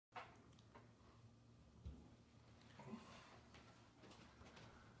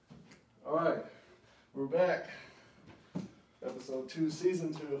All right, we're back. Episode 2,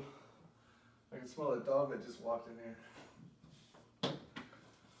 Season 2. I can smell that dog that just walked in here.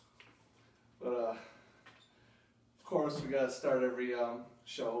 But, of course, we got to start every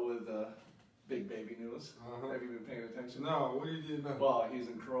show with big baby news. Have you been paying attention? No, what did you do now? Well, he's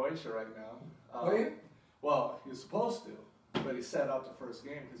in Croatia right now. Playing? Well, he was supposed to, but he sat out the first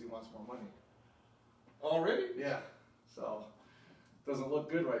game because he wants more money. Already? Yeah, so doesn't look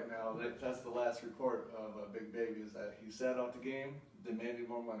good right now. That's the last report of Big Baby, is that he sat out the game, demanding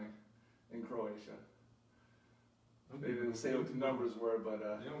more money in Croatia. They didn't say what the numbers were, but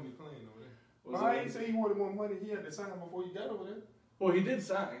they don't be playing over there. Well, I ain't say he wanted more money. He had to sign before he got over there. Well, he did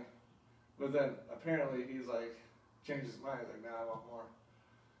sign, but then apparently he's like changed his mind. He's like, nah, I want more.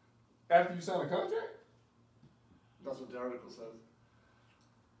 After you sign a contract? That's what the article says.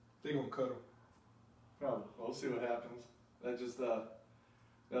 They gonna cut him. Probably. We'll see what happens. That just that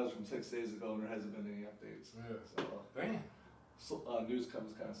was from 6 days ago, and there hasn't been any updates. Yeah. So damn. News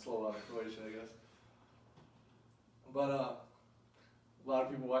comes kind of slow out of Croatia, I guess. But a lot of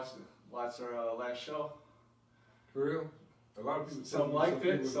people watched our last show. For real? A lot of people. Some liked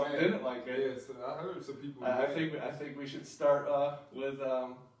it, some didn't like it. Yeah, so I heard some people. I think we should start with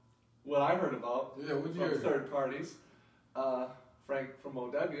what I heard about. Yeah, what you from heard? Third parties. Frank from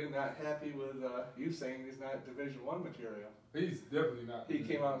OW not happy with you saying he's not Division I material. He's definitely not. He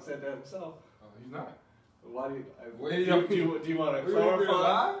came out and said that himself. He's not. Why do you? Do you want to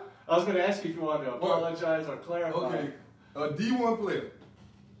clarify? I was going to ask you if you wanted to apologize or clarify. Okay, a D1 player.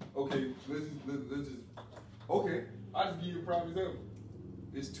 Okay, let's just. Okay, I'll just give you a prime example.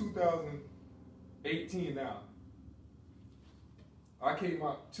 It's 2018 now. I came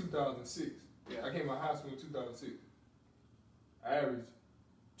out 2006. Yeah. I came out of high school in 2006. I averaged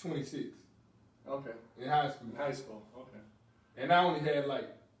 26. Okay. In high school. In high school. Okay. And I only had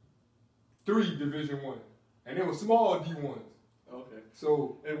like 3 Division I, and they were small D1s. Okay.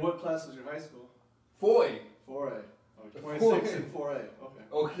 So. And what class was your high school? 4A. 4A. Okay. 26 and 4A. Okay.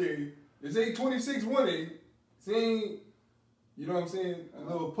 Okay. This ain't 26 1A. This ain't, you know what I'm saying, a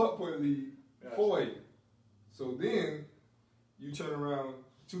little putt league, 4A. So then you turn around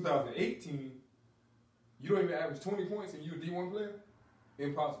 2018. You don't even average 20 points and you're a D1 player?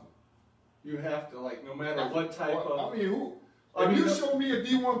 Impossible. You have to, like, no matter what type of... I mean, who? If you show me a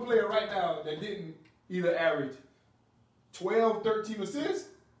D1 player right now that didn't either average 12, 13 assists,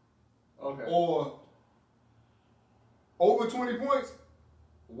 okay, or over 20 points,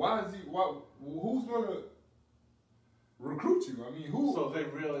 who's going to recruit you? I mean, who? So they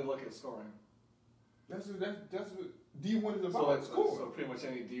really look at scoring. That's what D1 is about. So pretty much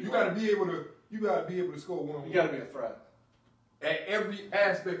any D1. You gotta be able to score one-on-one. You gotta be a threat at every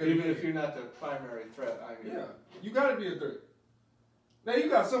aspect of the game. Even if you're not the primary threat. I mean, yeah, you gotta be a threat. Now you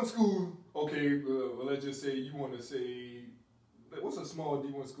got some schools. Okay, well, let's just say you want to say, what's a small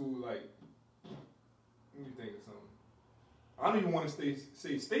D1 school like? Let me think of something. I don't even want to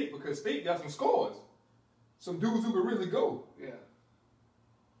say State, because State got some scores. Some dudes who can really go. Yeah.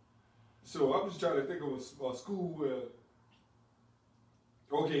 So I'm just trying to think of a school where,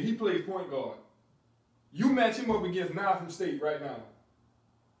 okay, he plays point guard. You match him up against Nye from State right now,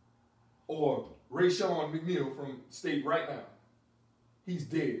 or Rayshawn McNeil from State right now. He's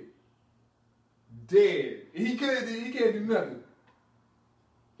dead. Dead. He can't do nothing.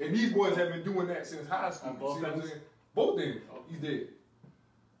 And these boys have been doing that since high school. Both ends? Both ends. He's dead.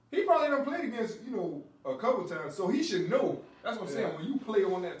 He probably done played against, a couple times, so he should know. That's what I'm saying. When you play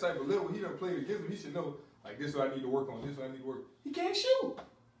on that type of level, he done played against him, he should know, like, this is what I need to work on, this is what I need to work. He can't shoot.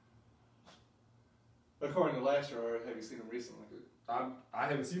 According to last year, or have you seen him recently? I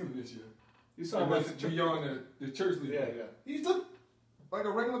haven't seen him this year. You saw him beyond the church league. Yeah. He's look like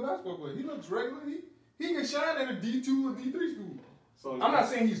a regular basketball player. He looks regular. He can shine at a D2 or D3 school. So I'm not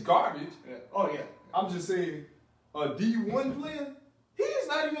saying he's garbage. Yeah. Oh, yeah. I'm just saying a D1 player, he's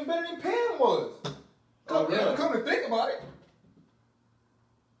not even better than Pam was. Come to think about it.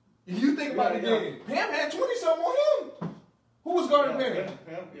 If you think about the game, Pam had 20-something on him. Who was guarding Pam?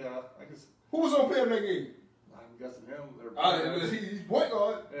 Pam, I guess. Who was on Pam that game? I'm guessing him. He's point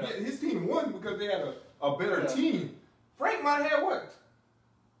guard. Yeah. His team won because they had a better team. Frank might have had what?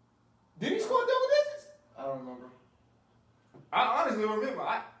 Did he score double digits? I don't remember. I honestly don't remember.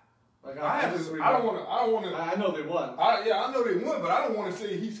 I know they won. I know they won, but I don't want to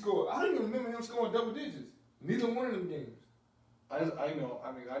say he scored. I don't even remember him scoring double digits. Neither one of them games. I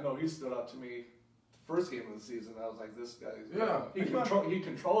know he stood up to me the first game of the season. I was like, this guy. He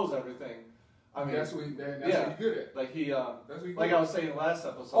controls everything. I mean, that's what he's good at. Like that's what I was saying last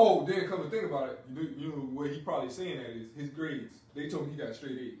episode. Oh, then come to think about it, you know what he probably saying that is his grades. They told him he got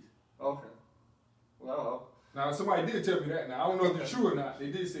straight A's. Okay. Well, Now, somebody did tell me that. Now, I don't know if it's true or not.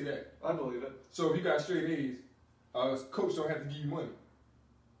 They did say that. I believe it. So if you got straight A's, coach don't have to give you money.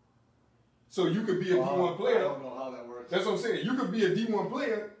 So you could be a D1 player. I don't know how that works. That's what I'm saying. You could be a D1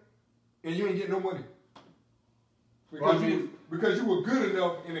 player and you ain't getting no money. Because you were good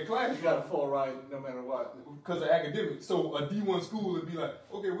enough in the class. You got a full ride no matter what. Because of academics. So a D1 school would be like,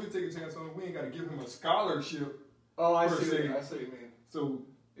 okay, we'll take a chance on it. We ain't got to give him a scholarship. Oh, I see what you mean. So,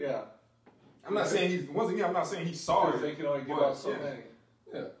 yeah. I'm not saying I'm not saying he's sorry. They can only give out so many.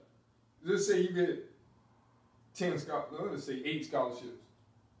 Yeah. Just say you get 8 scholarships.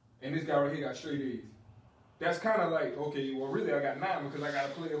 And this guy right here got straight A's. That's kind of like, okay, well, really, I got 9 because I got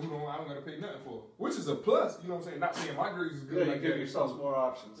a player who I don't got to pay nothing for. Which is a plus, you know what I'm saying? Not saying my grades is good. Yeah, you give yourself more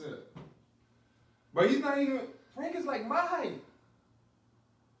options. Yeah. But he's not even, Frank is like my height.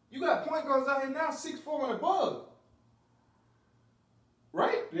 You got point guards out here now 6'4" and above.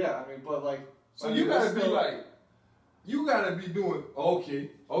 Right? Yeah, I mean, but like. So you gotta be like, you gotta be doing, okay.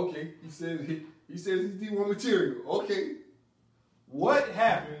 He says he's D1 material. Okay. What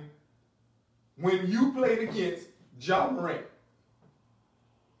happened when you played against Ja Morant?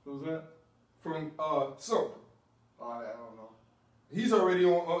 Who's that? From Oh, I don't know. He's already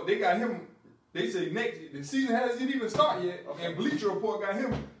on. They got him. They say the season hasn't even started yet, okay. And Bleacher Report got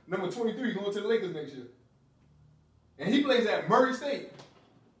him number 23 going to the Lakers next year. And he plays at Murray State,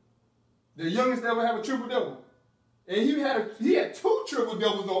 the youngest to ever have a triple double. And he had 2 triple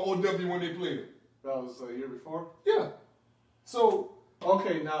doubles on OW when they played. That was the year before. Yeah. So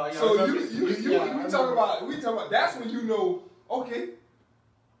okay, now I so we talking about that's when you know, okay.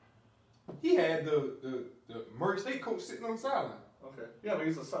 He had the Murray State coach sitting on the sideline. Okay. Yeah,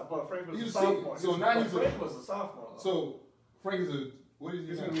 but Frank was a sophomore. So now Frank was a sophomore. Though. So Frank is what is he?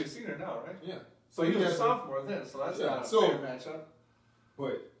 He's going to be a senior now, right? Yeah. So he was a sophomore then, so that's not a fair matchup.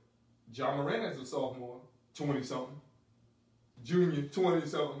 But Ja Morant is a sophomore, 20-something. Junior,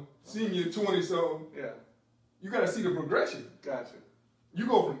 20-something. Senior, 20-something. Yeah. You got to see the progression. Gotcha. You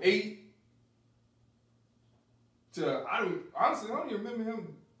go from 8 to, I don't even remember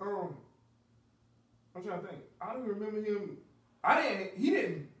him. I'm trying to think. I don't remember him. He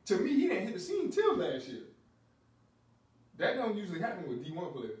didn't hit the scene till last year. That don't usually happen with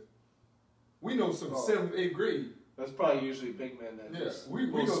D1 players. We know some 7th, 8th grade. That's probably usually big men that we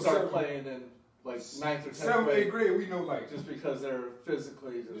will start playing in like 9th or 10th 7th, 8th grade, we know like. Just because they're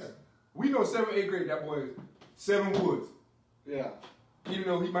physically just. Yeah. We know 7th, 8th grade, that boy is 7 Woods. Yeah. Even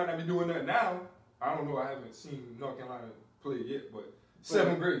though he might not be doing that now. I don't know, I haven't seen North Carolina play yet, but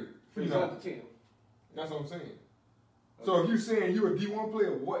 7th grade. He's on the team. That's what I'm saying. Okay. So if you're saying you're a D1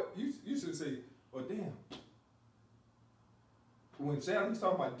 player, what you should say, well, damn. When Sally's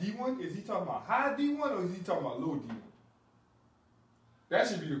talking about D1, is he talking about high D1 or is he talking about low D1? That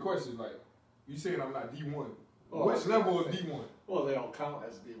should be the question. Like, you saying I'm not D1. Well, which level of D1? Well, they all count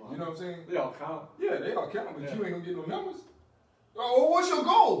as D1. You know what I'm saying? They all count. Yeah, they all count, but you ain't gonna get no numbers. Oh, what's your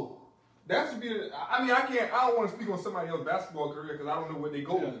goal? That should be I don't want to speak on somebody else's basketball career because I don't know what their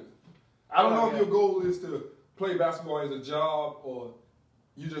goal is. I don't know if your goal is to play basketball as a job or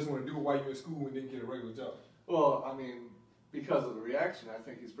you just want to do it while you're in school and then get a regular job. Well, I mean, because of the reaction, I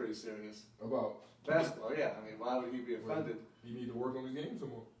think he's pretty serious. About basketball, yeah. I mean, why would he be offended? He need to work on his game some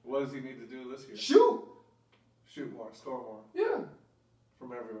more. What does he need to do this year? Shoot! Shoot more, score more. Yeah.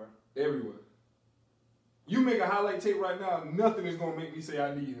 From everywhere. Everywhere. You make a highlight tape right now, nothing is going to make me say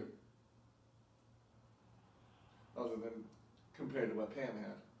I need him. Other than compared to what Pam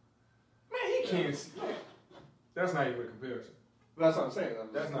had. Man, he can't see. Man. That's not even a comparison. That's what I'm saying.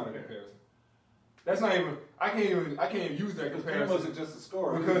 That's not a comparison. That's not even. I can't even use that comparison. Pam wasn't just a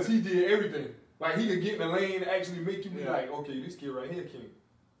scorer. Because he did everything. Like he could get in the lane and actually make you be like, okay, this kid right here can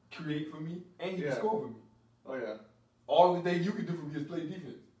create for me and he can score for me. Oh yeah. All the thing you can do for me is play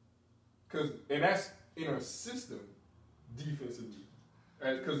defense. And that's in a system defensively.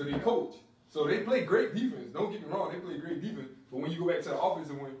 Because of their coach. So they play great defense. Don't get me wrong, they play great defense. But when you go back to the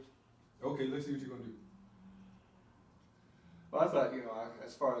offensive wing, okay, let's see what you're going to do. Well, I thought,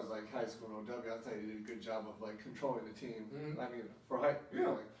 as far as like high school and OW, I thought he did a good job of like controlling the team. Mm-hmm. I mean, for high,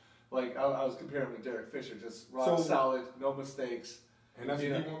 like I was comparing him to Derek Fisher, just rock solid, no mistakes. And that's what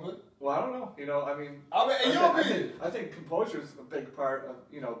you want to do? Well, I don't know. I mean, in your opinion, I think composure is a big part of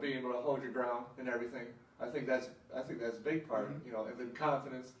being able to hold your ground and everything. I think that's a big part. Mm-hmm. And then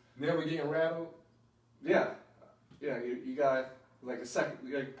confidence. Never getting rattled. Yeah. You got like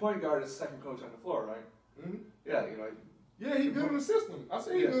point guard is second coach on the floor, right? Mm-hmm. Yeah, Yeah, he's good in the system. I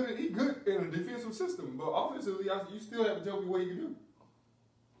say he's good in a defensive system, but offensively, you still have to tell me what he can do.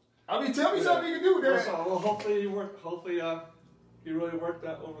 I mean, tell me something he can do there. Well, hopefully He really worked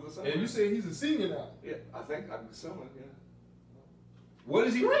that over the summer. And you say he's a senior now. Yeah, I think I'm assuming. Yeah. What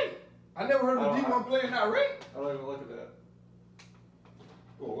is he ranked? I never heard of a I don't- D1 player not ranked. I don't even look at that.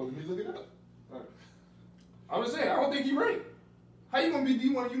 Well, let me look it up. All right. I'm just saying, I don't think he ranked. How you gonna be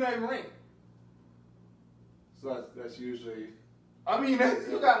D1 if you're not even ranked? So that's usually. I mean,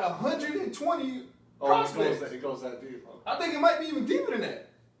 you got 120 Oh, prospects. it goes that deep. Huh? I think it might be even deeper than that.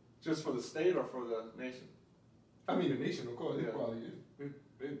 Just for the state or for the nation? I mean, the nation, of course, Yeah. it probably is.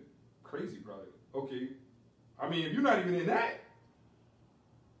 It's crazy, probably. Okay. I mean, if you're not even in that.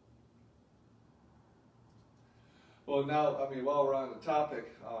 Well, now, I mean, while we're on the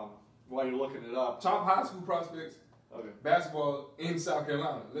topic, while you're looking it up. Top high school prospects, Okay. basketball in South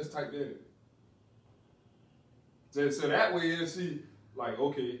Carolina. Let's type that in. So that way you'll see, like,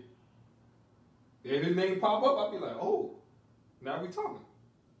 okay, if his name pop up, I'll be like, oh, now we talking.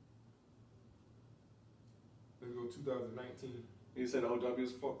 Let's go 2019. You said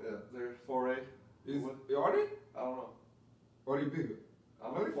OW's they're 4A? Are they? I don't know. Or are they bigger?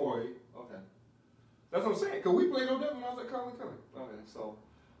 I'm No, they 4A. Okay. That's what I'm saying, because we played OW when I was at Colin County. Okay,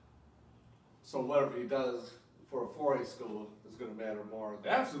 so whatever he does for a 4A school is going to matter more.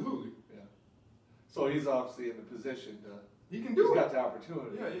 Absolutely. Yeah. So he's obviously in the position to. He can He's do it. got the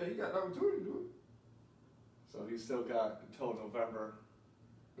opportunity. Yeah, he got the opportunity to do it. So he's still got until November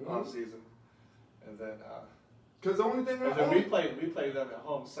off season, and then. Because the only thing And then we played them at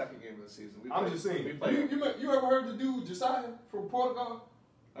home second game of the season. I'm just saying. We played. You ever heard the dude Josiah from Portugal?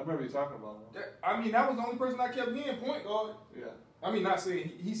 I remember you talking about him. I mean, that was the only person I kept hearing point guard. Yeah. I mean, not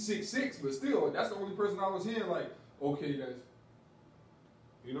saying he's 6'6", but still, that's the only person I was hearing. Like, okay, that's,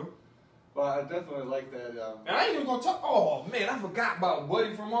 you know. But I definitely like that. And I ain't even gonna talk. Oh man, I forgot about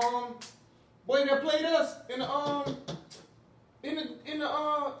Buddy from Buddy that played us in the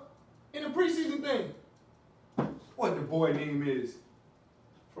preseason thing. What the boy name is?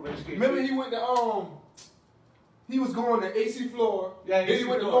 From HKG. Remember he went to he was going to AC Floor. Yeah, then he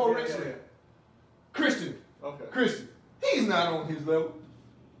went to Lower Richland. Christian. Okay. Christian. He's not on his level.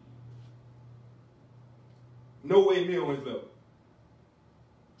 No way near on his level.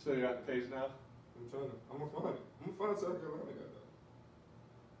 So you're on the page now? I'm gonna find it. I'm gonna find South Carolina got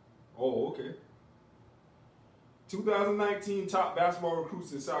that. Oh, okay. 2019 top basketball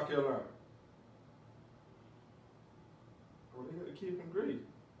recruits in South Carolina. Oh, they got a kid from Grady.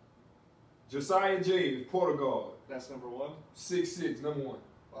 Josiah James, Portugal. That's number 1? 6'6", number 1.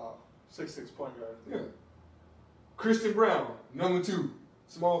 Wow. 6'6" point guard. Yeah. Christian Brown, number 2,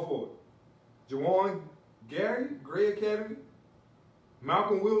 small forward. Jawan Gary, Gray Academy.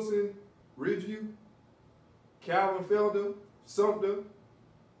 Malcolm Wilson, Ridgeview. Calvin Felder, Sumter.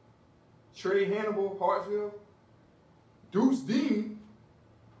 Trey Hannibal, Hartsville. Deuce Dean.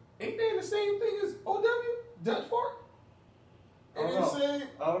 Ain't they in the same thing as OW? Dutch Park? I don't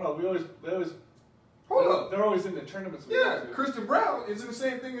know. They always. Hold up. They're always in the tournaments. We Yeah, go to. Christian Brown is in the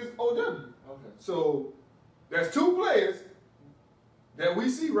same thing as OW. Okay. So there's 2 players that we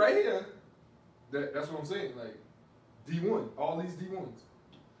see right here. That's what I'm saying. Like D1, all these D1s.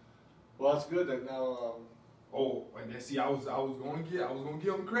 Well, that's good that now. Oh, and then see, I was gonna give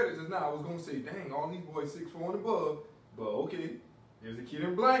them credit just now. I was gonna say, dang, all these boys 6'4" and above. But okay, there's a kid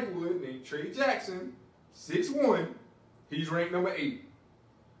in Blackwood named Trey Jackson, 6'1". He's ranked number 8.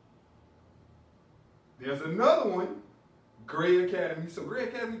 There's another one, Gray Academy. So Gray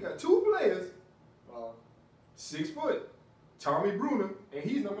Academy got 2 players, 6 foot. Tommy Bruner, and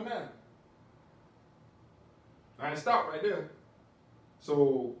he's number 9. I didn't stop right there.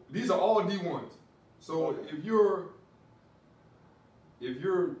 So these are all D1s. So Okay. if you're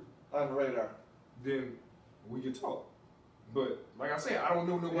on the radar. then we can talk. But like I said, I don't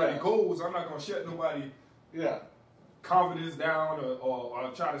know nobody Yeah. goals. I'm not gonna shut nobody Yeah. confidence down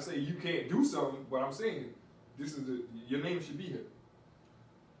or try to say you can't do something. But I'm saying this is your name should be here.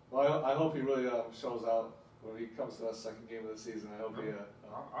 Well, I hope he really shows out when he comes to that second game of the season. I hope he.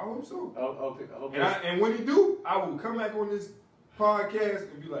 I hope so. I hope And when he do, I will come back on this podcast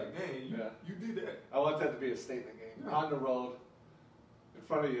and be like, dang, you did that. I want that to be a statement game. Yeah. On the road. In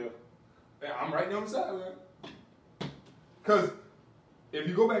front of you. Yeah, I'm right there on the sideline. Because if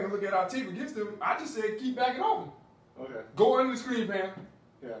you go back and look at our tape against them, I just said keep backing off him. Okay. Go under the screen, Pam.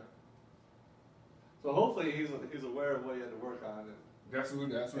 Yeah. So hopefully he's aware of what he had to work on. That's what.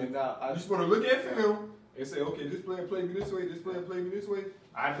 And You're supposed to look at film and say, okay, this player played me this way, this player played me this way.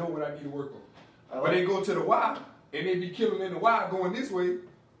 I know what I need to work on. But they go to the Y and they be killing in the Y going this way,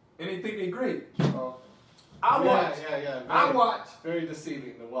 and they think they great. I watch. I watch. Very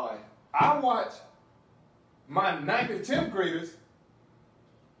deceiving. The why. I watch my 9th and 10th graders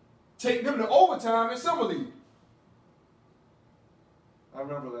take them to overtime in summer league.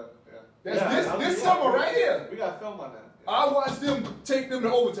 remember that. Yeah. That's this summer right here. We got film on that. Yeah. I watched them take them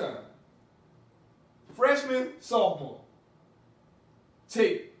to overtime. Freshman, sophomore.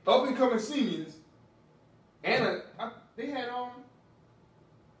 Take up and coming seniors, and they had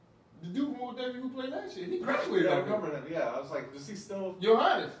the dude from OW who played last year. He graduated. Yeah, I remember him. Yeah, I was like, does he still? Your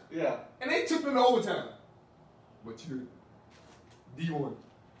Highness. Yeah. And they took them to overtime. But you're D1.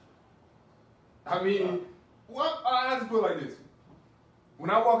 I mean, well, I just put it like this. When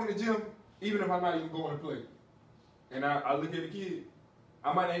I walk in the gym, even if I'm not even going to play, and I look at a kid,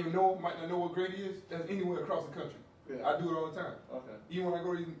 I might not even know, might not know what grade he is. That's anywhere across the country. Yeah. I do it all the time. Okay. Even when I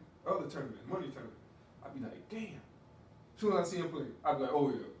go to these other tournaments, money tournaments, I be like, damn. As soon as I see him play, I be like, oh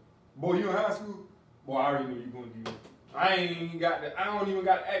yeah. Boy, you in high school? Boy, I already know you're going to do that. I ain't even got that. I don't even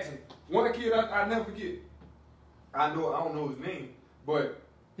got accent. One kid I never forget. I don't know his name, but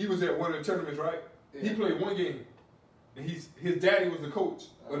he was at one of the tournaments, right? Yeah. He played one game, and his daddy was the coach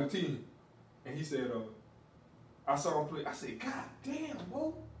of the team, and he said, I saw him play. I said, God damn,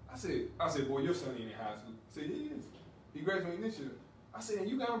 boy. I said, boy, your son ain't in high school. He said, he is. He graduated this year. I said, and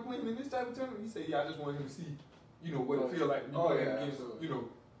you got him playing in this type of tournament? He said, yeah, I just wanted him to see, what it feel like when you play against,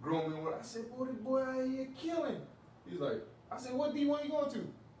 grown men. I said, boy, this boy out here killing. He's like, I said, what D1 you going to?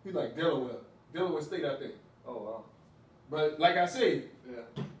 He's like, Delaware State, I think. Oh, wow. But like I said,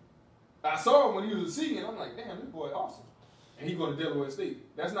 yeah, I saw him when he was a senior, and I'm like, damn, this boy awesome. And he going to Delaware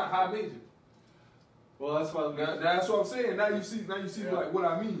State. That's not high major. Well, that's why. That's what I'm saying. Now you see like what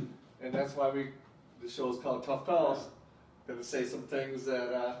I mean. And that's why the show's called Tough Calls. Gonna say some things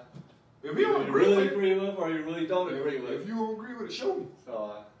that if you don't really agree with, or you really don't agree with. If you don't agree with it, show me.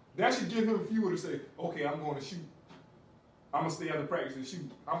 So that should give him fuel to say, okay, I'm going to shoot. I'm gonna stay after practice and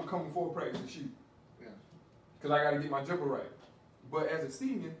shoot. I'm gonna come before practice and shoot. Yeah. Cause I gotta get my jumper right. But as a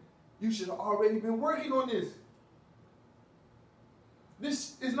senior, you should have already been working on this.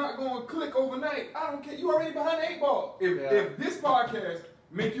 This is not going to click overnight. I don't care. You already behind the 8 ball. If this podcast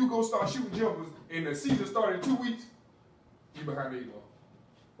make you go start shooting jumpers and the season started in 2 weeks, you behind the 8 ball.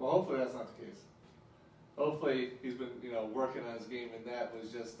 Well, hopefully that's not the case. Hopefully he's been, working on his game, and that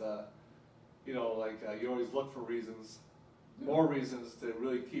was just, you always look for reasons, more reasons to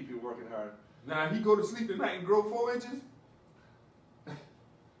really keep you working hard. Now, he go to sleep at night and grow 4 inches?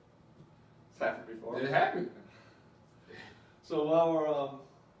 It's happened before. It happened. So while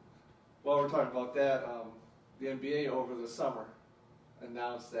we're talking about that, the NBA over the summer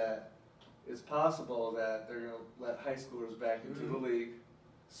announced that it's possible that they're going to let high schoolers back into the league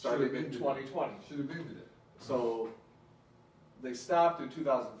starting in 2020. Should have been to that. So they stopped in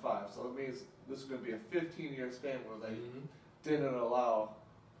 2005. So it means this is going to be a 15-year span where they didn't allow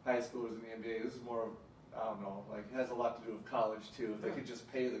high schoolers in the NBA. This is more, I don't know, like it has a lot to do with college too. If they could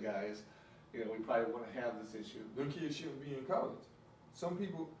just pay the guys, we probably wouldn't have this issue. Them kids shouldn't be in college. Some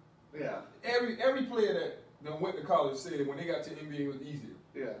people, yeah. Every player that went to college said when they got to the NBA it was easier.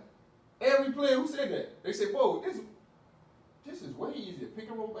 Yeah. Every player who said that, they said, whoa, this is way easier. Pick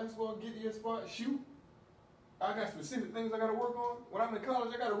and roll basketball, get to your spot, shoot. I got specific things I got to work on. When I'm in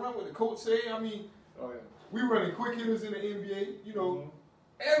college, I got to run what the coach say. I mean, we running quick hitters in the NBA.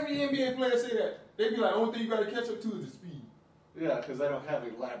 Every NBA player say that. They be like, only thing you got to catch up to is the speed. Yeah, because they don't have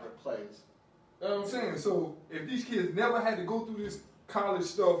elaborate plays. You know what I'm saying? So if these kids never had to go through this college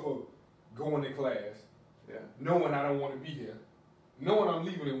stuff of going to class, knowing I don't want to be here, knowing I'm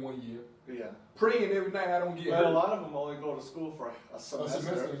leaving in 1 year, praying every night I don't get hurt. A lot of them only go to school for a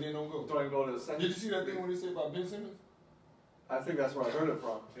semester and then don't go. Don't go to the second. Did you see that thing when they said about Ben Simmons? I think that's where I heard it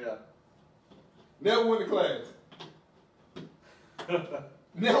from. Yeah. Never went to class.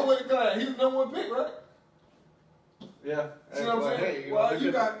 Never went to class. He was the number 1 pick, right? Yeah. See what I'm saying? Hey, why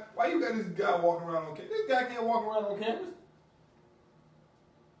you got this guy walking around on campus? This guy can't walk around on campus.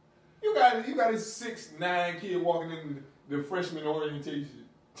 You got this 6'9" kid walking in the freshman orientation.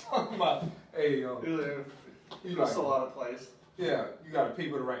 Talking about, hey, he lost a lot of plays. Yeah, you got a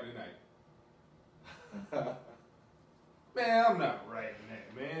paper to write tonight. Man, I'm not writing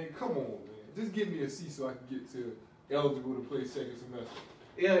that, man. Come on, man. Just give me a C so I can get to eligible to play second semester.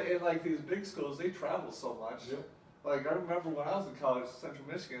 Yeah, and like these big schools, they travel so much. Yeah. Like I remember when I was in college, Central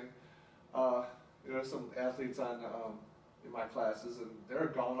Michigan, some athletes in my classes, and they're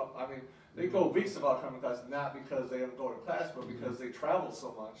gone up. I mean, they go weeks without coming to class, not because they don't go to class, but because they travel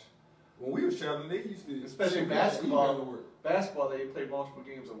so much. When we was traveling, they used to, especially basketball. Basketball, they play multiple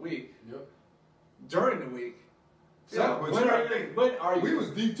games a week. Yep. During the week. Yeah, but when are you? We was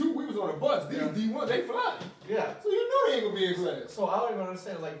D2, we was on a bus. These D1, they fly. Yeah. So you know they ain't gonna be in class. So I don't even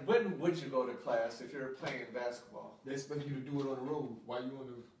understand, like, when would you go to class if you're playing basketball? They expect you to do it on the road while you on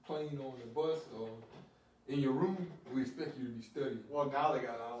the plane or on the bus or in your room, we expect you to be studying. Well, now they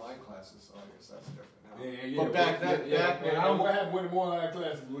got online classes, so I guess that's different now. Yeah, but back then, back when and what happened with the online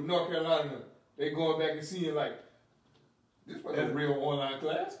classes with North Carolina? They going back and seeing like, this wasn't a real online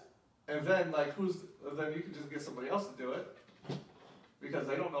class. And then like then you can just get somebody else to do it because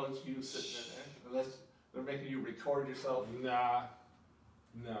they don't know it's you sitting in there unless they're making you record yourself. Nah,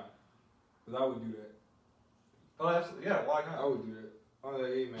 because I would do that. Oh, absolutely. Yeah, why not? I would do that. I'm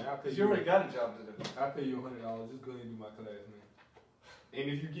like, hey man, I'll pay you. You already got a job to do. I'll pay you $100. Just go ahead and do my class, man. And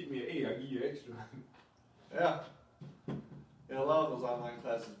if you get me an A, I'll give you extra. Yeah. Yeah, a lot of those online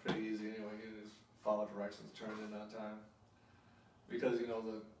classes are pretty easy anyway. You just follow directions, turn it in on time. Because, you know,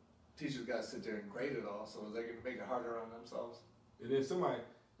 the teachers got to sit there and grade it all, so they can make it harder on themselves. And then somebody,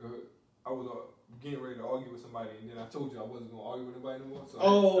 I was getting ready to argue with somebody, and then I told you I wasn't going to argue with anybody anymore. So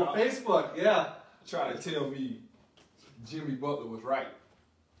Facebook, yeah. Trying to tell me Jimmy Butler was right.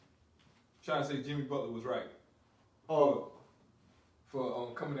 Trying to say Jimmy Butler was right. For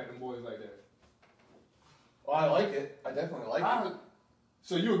coming at them boys like that. Well, I like it. I definitely like it.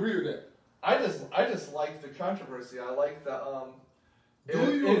 So you agree with that? I just like the controversy. I like the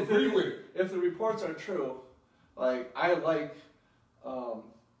Do you agree with it? If the reports are true, like I like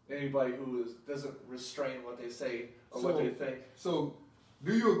anybody who doesn't restrain what they say or what they think. So,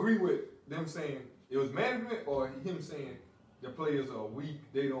 do you agree with them saying it was management or him saying the players are weak,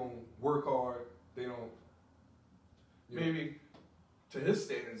 they don't work hard, they don't? Maybe to his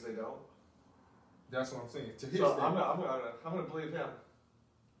standards they don't. That's what I'm saying. To his so standards. I'm gonna believe him.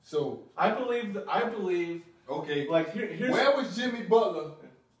 So I believe. Okay. Like here's where was Jimmy Butler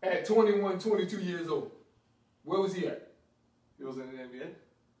at 21, 22 years old? Where was he at? He was in the NBA.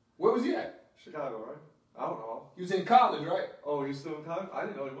 Where was he at? Chicago, right? I don't know. He was in college, right? Oh, he's still in college? I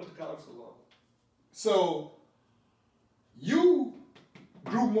didn't know he went to college so long. So you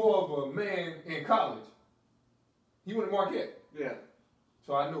grew more of a man in college. He went to Marquette. Yeah.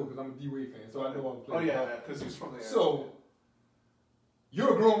 So I know because I'm a D-Wade fan. So I know all the players. Oh yeah, because he's from there. So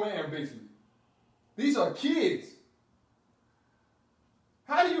you're a grown man, basically. These are kids.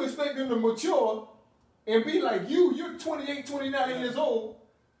 How do you expect them to mature and be like you? You're 28, 29 years old.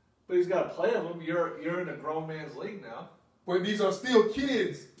 But he's got to play with them. You're in a grown man's league now. But these are still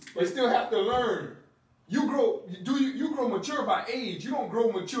kids. They still have to learn. You grow mature by age. You don't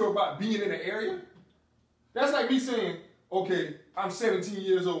grow mature by being in the area. That's like me saying, okay, I'm 17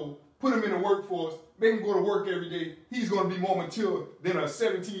 years old. Put him in the workforce. Make him go to work every day. He's going to be more mature than a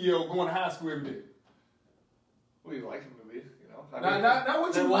 17-year-old going to high school every day. Well, you like him to be, you know. Not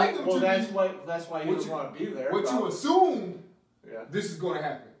what you like him to be. That's why you don't want to be there. What you assume Yeah. this is going to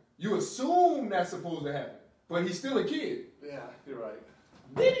happen. You assume that's supposed to happen. But he's still a kid. Yeah, you're right.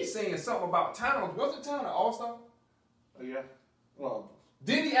 Then he's saying something about Towns. Wasn't Towns an all-star? Oh, yeah. Well.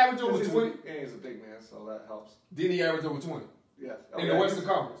 Did he average over 20? And he's a big man, so that helps. Did he average over 20? Yeah. In the Western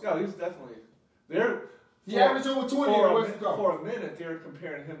Conference? Yeah, he's definitely there. He averaged over 20 in the Western Conference. For a minute, they were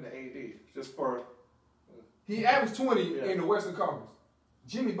comparing him to AD. Just for. He averaged 20 in the Western Conference.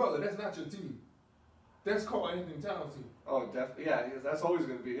 Jimmy Butler, that's not your team. That's Karl-Anthony Towns' team. Oh, definitely. Yeah, that's always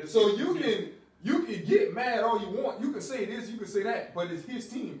going to be his team. So you can get mad all you want. You can say this, you can say that, but it's his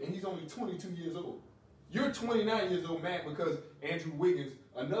team, and he's only 22 years old. You're 29 years old, mad because Andrew Wiggins,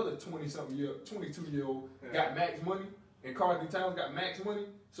 another 22-year-old, got max money, and Karl-Anthony Towns got max money.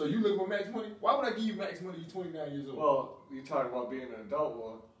 So you looking for max money? Why would I give you max money? You're 29 years old. Well, you talk about being an adult.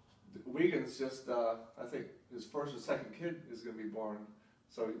 Well, Wiggins just, I think his first or second kid is going to be born.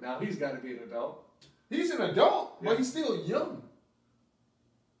 So now he's got to be an adult. He's an adult, but he's still young.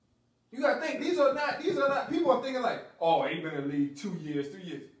 You got to think, these are not, people are thinking like, oh, he been in the league 2 years, 3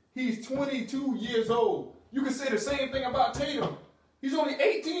 years. He's 22 years old. You can say the same thing about Tatum. He's only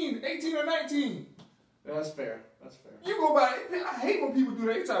 18 or 19. Yeah, that's fair. That's fair. You go by, I hate when people do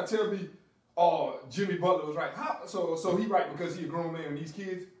that. They try to tell me, oh, Jimmy Butler was right. How? So he right because he a grown man and these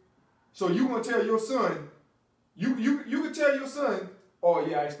kids? So you gonna tell your son, you can tell your son, oh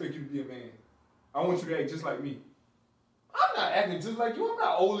yeah, I expect you to be a man. I want you to act just like me. I'm not acting just like you. I'm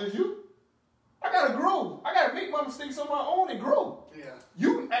not old as you. I gotta grow. I gotta make my mistakes on my own and grow. Yeah.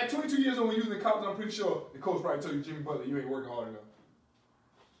 You at 22 years old when you was in college, I'm pretty sure the coach probably told you, Jimmy Butler, you ain't working hard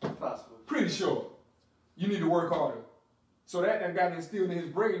enough. Possible. Pretty sure. You need to work harder. So that got instilled in his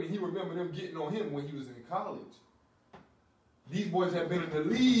brain, and he remembered them getting on him when he was in college. These boys have been in the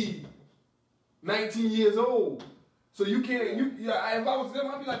league 19 years old. So you can't, if I was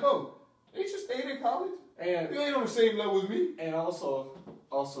them, I'd be like, oh, ain't you stayed in college? And you ain't on the same level as me. And also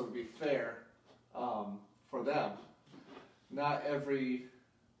to be fair, for them, not every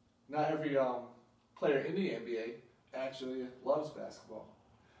player in the NBA actually loves basketball.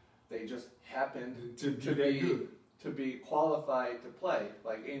 they just happened to be that good. to be qualified to play.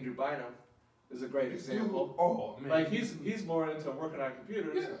 Like Andrew Bynum is a great example. Dude, oh man, Like he's more into working on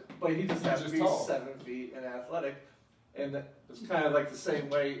computers, yeah. but he just has to be tall. 7 feet and athletic, and it's kind of like the same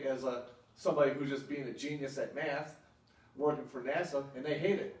way as somebody who's just being a genius at math, working for NASA, and they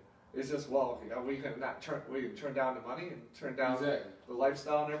hate it. It's just, well, we can turn down the money and turn down Exactly. the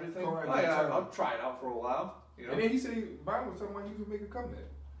lifestyle and everything. Correct. Oh yeah, I'll try it out for a while. You know? And then he said Biden was talking about he could make a comeback.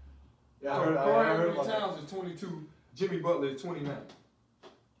 Yeah, Corey I heard Anthony about Towns is 22. Jimmy Butler is 29.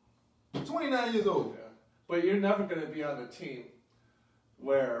 29 years old. Yeah. But you're never going to be on a team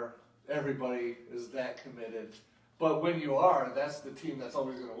where everybody is that committed. But when you are, that's the team that's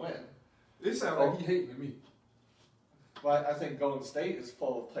always going to win. It sounds like he hating me. But I think Golden State is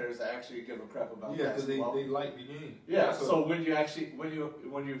full of players that actually give a crap about Yeah, because basketball. they like the game. Yeah, so when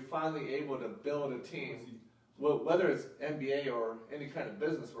you're finally able to build a team, whether it's NBA or any kind of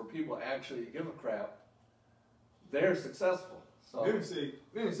business where people actually give a crap, they're successful. So Didn't say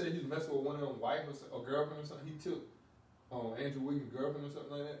he's messing with one of them wife or girlfriend or something. He took Andrew Wiggins' girlfriend or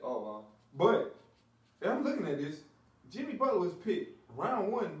something like that. oh well. But if I'm looking at this, Jimmy Butler was picked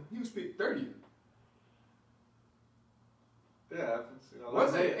round 1. He was picked 30th. Yeah,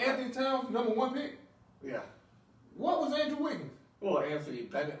 Wasn't Anthony Towns number 1 pick? Yeah. What was Andrew Wiggins? Well, Anthony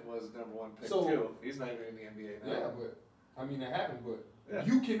Bennett was number 1 pick too. He's not even in the NBA now. Yeah, but I mean that happened. But Yeah.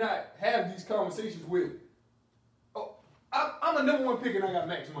 you cannot have these conversations with, I'm a number 1 pick and I got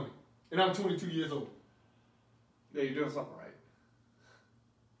max money, and I'm 22 years old. Yeah, you're doing something right.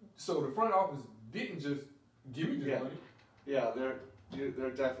 So the front office didn't just give me this money. Yeah, they're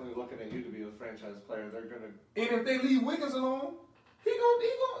definitely looking at you to be the franchise player. They're gonna. And if they leave Wiggins alone, he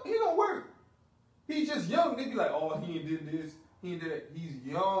gonna work. He's just young. They be like, oh, he ain't did this, he ain't did that. He's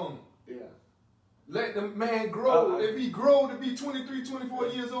young. Yeah. Let the man grow. If he grow to be 23, 24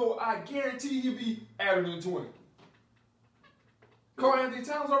 years old, I guarantee he'll be averaging 20. Karl Anthony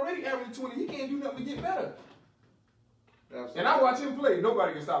Towns already averaging 20. He can't do nothing to get better. Absolutely. And I watch him play.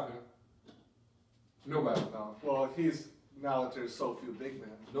 Nobody can stop him. Nobody. No. Well, now that there's so few big men.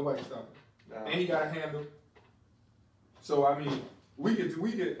 Nobody can stop him. No. And he got a handle. So I mean, we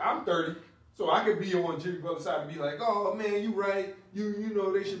could. I'm 30, so I could be on Jimmy Butler's side and be like, oh man, you right. You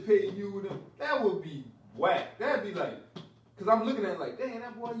know they should pay you. That would be whack. That'd be like, cause I'm looking at it like, dang,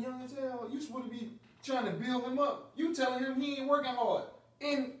 that boy young as hell. You supposed to be trying to build him up. You telling him he ain't working hard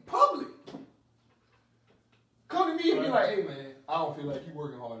in public. Come to me and be like, hey man, I don't feel like you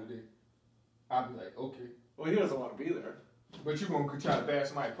working hard today. I'd be like, okay. Well, he doesn't want to be there. But you gonna try to bash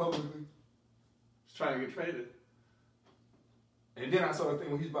somebody publicly? He's trying to get traded. And then I saw the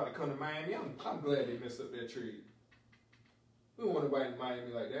thing when he's about to come to Miami. I'm glad they messed up that trade. We don't want nobody in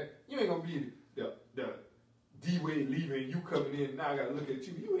Miami like that. You ain't gonna be the D-Wade leaving, you coming in, now I gotta look at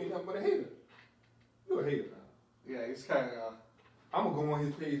you. You ain't nothing but a hater. You a hater. Yeah, he's kind of. I'm gonna go on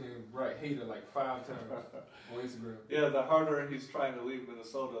his page and write hater like 5 times on Instagram. Yeah, the harder he's trying to leave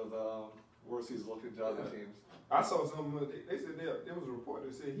Minnesota, the worse he's looking to other teams. I saw some. They said there was a report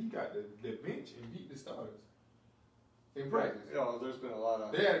that said he got the bench and beat the starters in practice. You know, there's been a lot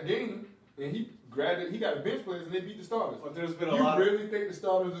of. They had a game and he grabbed it. He got the bench players and they beat the starters. But there's been a You lot really think the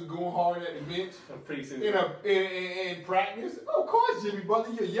starters is going hard at the bench of preseason. in practice? Of course, Jimmy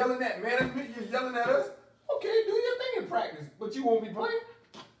Butler. You're yelling at management. You're yelling at us. Okay, do your thing in practice, but you won't be playing.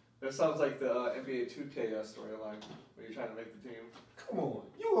 That sounds like the NBA 2K storyline when you're trying to make the team. Come on,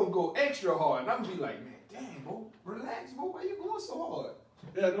 you gonna go extra hard, and I'm gonna be like, man, dang, bro, relax, bro. Why you going so hard?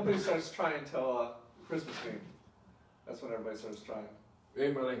 Yeah, nobody starts trying till Christmas game. That's when everybody starts trying.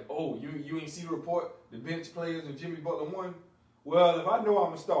 Everybody like, oh, you ain't see the report? The bench players and Jimmy Butler won. Well, if I know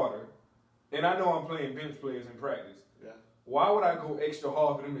I'm a starter, and I know I'm playing bench players in practice, Yeah. why would I go extra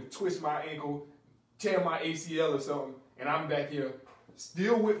hard for them to twist my ankle, tear my ACL or something, and I'm back here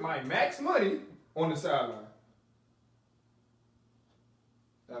still with my max money on the sideline?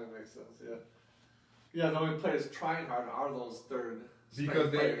 That would make sense, yeah. Yeah, the only players trying hard are those third.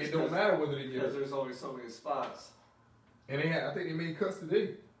 Because it don't matter whether they get Because it. there's only so many spots. And I think they made cuts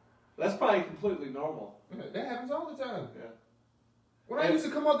today. That's probably completely normal. Yeah, that happens all the time. Yeah. When I used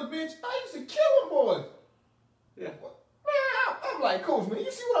to come off the bench, I used to kill them boys. Yeah. Man, I'm like, coach, man,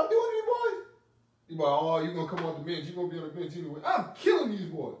 you see what I'm doing to these boys? He's like, oh, you're going to come off the bench. You're going to be on the bench anyway. I'm killing these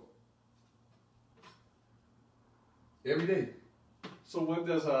boys. Every day. So when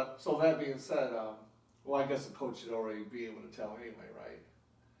does so that being said, well, I guess the coach should already be able to tell anyway, right?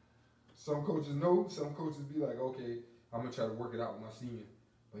 Some coaches know. Some coaches be like, okay, I'm going to try to work it out with my senior.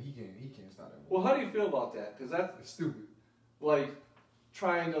 But he can't stop that. Well, how do you feel about that? Because that's It's stupid. like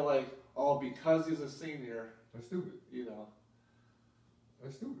trying to because he's a senior, That's stupid. you know.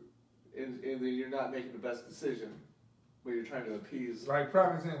 That's stupid. and then you're not making the best decision, but you're trying to appease. Like,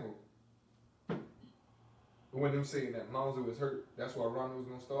 prime example. When them saying that Lonzo was hurt, that's why Rondo was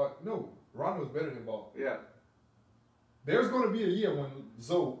going to start. No, Rondo is better than Ball. Yeah. There's going to be a year when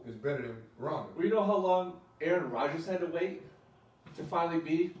Zoe is better than Rondo. Well, you know how long Aaron Rodgers had to wait to finally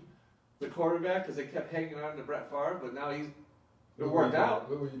be the quarterback because they kept hanging on to Brett Favre, but now it worked out.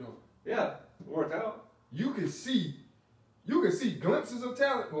 What were you doing? Yeah, it worked out. You can see glimpses of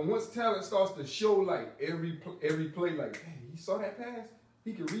talent, but once talent starts to show, like every play, like, hey, he saw that pass,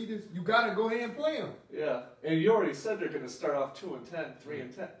 he can read this. You gotta go ahead and play him. Yeah, and you already said they're going to start off 2-10,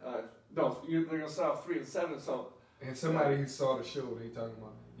 3-10. No, they're going to start off 3-7. So. And somebody who saw the show, they talking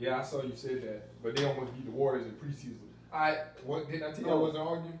about, yeah, I saw you said that, but they almost beat the Warriors in preseason. Didn't I tell you I wasn't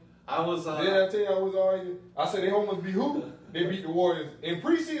arguing? I was. Did I tell you I was arguing? I said they almost beat who? They beat the Warriors in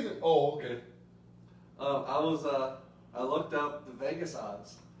preseason. Oh, okay. I looked up the Vegas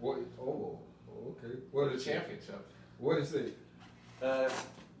odds. What? Oh, okay. For the championship. What did it say?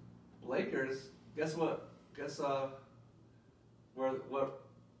 Lakers. Guess what?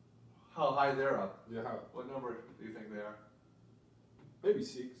 How high they're up? Yeah, how? What number do you think they are? Maybe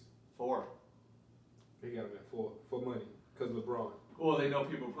 6. 4. They got them at 4 for money because LeBron. Well, they know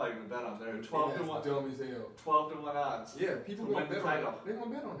people are probably going to bet on there. 12 to 1. Dumb as hell. 12 to 1 odds. Yeah, people to going win to the bet on title. that. They're going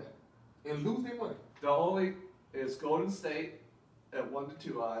to bet on that and lose their money. The only is Golden State at 1 to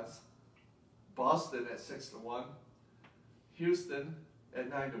 2 odds, Boston at 6 to 1, Houston at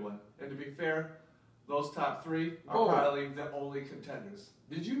 9 to 1. And to be fair, those top 3 are probably the only contenders.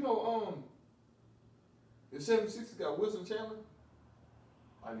 Did you know the 76ers got Wilson Chandler?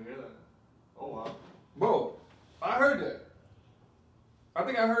 I didn't hear that. Oh wow. Bro, I heard that. I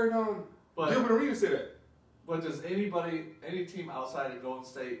think I heard Gilbert Arenas say that. But does any team outside of Golden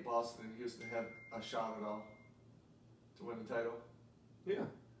State, Boston, and Houston have a shot at all to win the title? Yeah.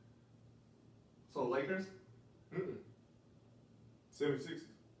 So Lakers? 76ers.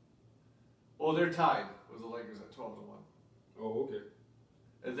 Well, they're tied with the Lakers at 12 to 1. Oh, okay.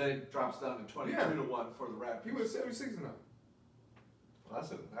 And then it drops down to 22 to 1 for the Raptors. He was 76 now. Well,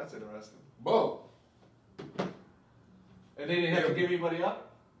 that's interesting. Bo. And they didn't have to give anybody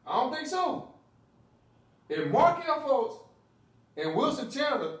up? I don't think so. If Markelle Fultz and Wilson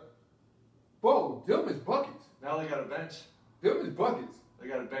Chandler, Bo, them is buckets. Now they got a bench. Them is buckets. They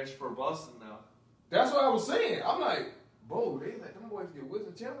got a bench for Boston now. That's what I was saying. I'm like, Bo, they let them boys get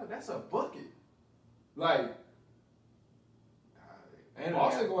Wilson Chandler. That's a bucket. Like, and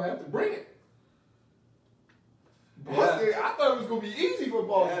Boston gonna have to bring it. Boston, I thought it was gonna be easy for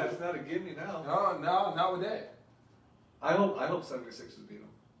Boston. Yeah, it's not a gimme now. No, not with that. I hope 76ers beat them.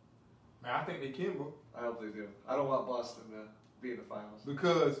 Man, I think they can, bro. I hope they do. I don't want Boston to be in the finals.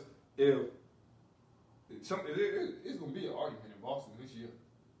 Because if it's gonna be an argument in Boston this year.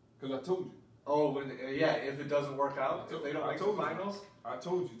 Because I told you. Oh, if it doesn't work out, if they don't make the finals. I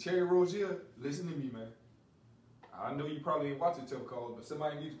told you, Terry Rozier, listen to me, man. I know you probably ain't watching Tell Calls, but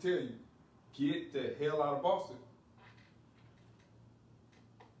somebody need to tell you, get the hell out of Boston.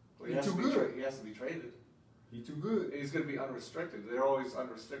 Well, he has too good. He has to be traded. He too good. He's going to be unrestricted. They're always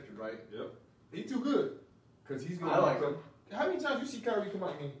unrestricted, right? Yep. He too good. Because he's going to. I like him. How many times you see Kyrie come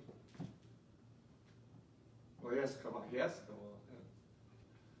out and Well, he has to come out. He has to come out.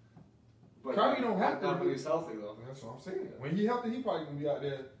 Yeah. But Kyrie don't have to. Not when he's healthy, though. That's what I'm saying. When he's healthy, he probably going to be out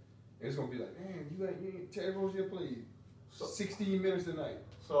there. And it's going to be like, man, you ain't Terry Rozier played 16 minutes tonight.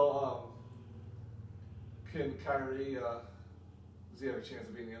 So, can Kyrie, does he have a chance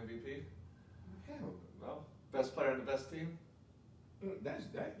of being the MVP? Hell no. Best player on the best team? You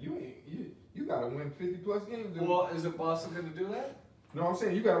gotta win 50 plus games. Well, isn't Boston gonna do that? No, I'm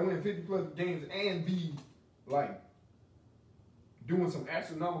saying you gotta win 50 plus games and be like doing some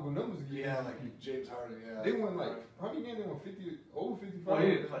astronomical numbers again. Yeah, like James Harden. Yeah, they won like how many games? They won 50 over 55. Well, he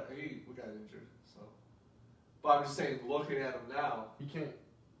didn't play. We got injured, so. But I'm just saying, looking at him now, he can't.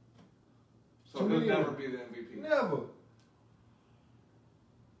 So he'll never be the MVP. Never.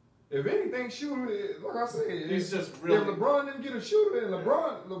 If anything, shooter, like I said, he's just really. If LeBron didn't get a shooter, then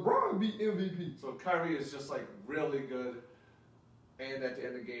LeBron beat MVP. So Kyrie is just like really good, and at the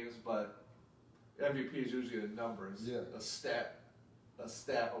end of games, but MVP is usually the numbers, a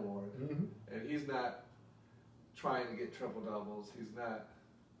stat award, and he's not trying to get triple doubles. He's not.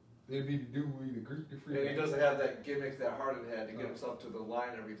 It'd be the dude who either Greek the freak. And he doesn't have that gimmick that Harden had to get himself to the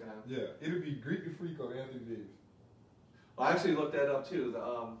line every time. Yeah, it'd be Greek the freak or Anthony Davis. Well, I actually looked that up too.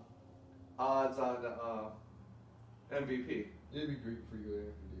 The odds on MVP. It'd be Greek the freak or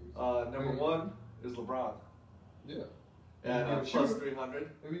Anthony Davis. Number 1 is LeBron. Yeah. And plus 300.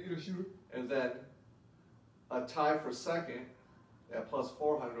 And we get a shooter. And then a tie for second at plus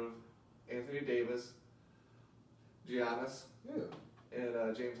 400 Anthony Davis, Giannis, Yeah.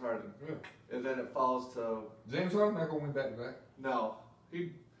 and James Harden. Yeah. And then it falls to James Harden not gonna win back to back. no.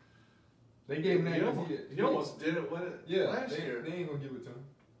 He They gave him that. he 'cause almost, he almost didn't win it Yeah, last year. they ain't gonna give it to him.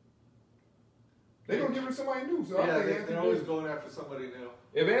 They gonna give it to somebody new. So I Yeah, think they're Anthony always Davis, going after somebody new.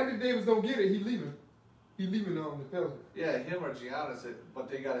 if Anthony Davis don't get it, he leaving. He leaving the Pelicans. Yeah, him or Giannis, but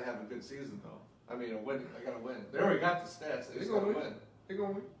they got to have a good season though. I mean, a win. They got to win. They already got the stats. They They just gonna got to win. win. They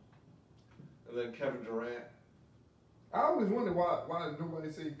gonna win. And then Kevin Durant. I always wonder why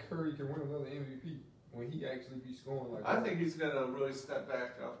nobody say Curry can win another MVP when he actually be scoring like I that. think he's gonna really step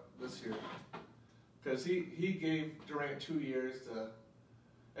back up this year because he gave Durant 2 years to,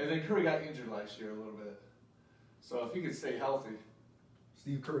 and then Curry got injured last year a little bit. So if he could stay healthy,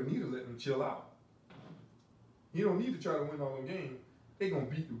 Steve Curry need to let them chill out. He don't need to try to win all them games. They gonna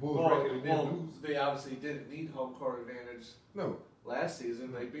beat the Bulls record and then lose. they obviously didn't need home court advantage No, last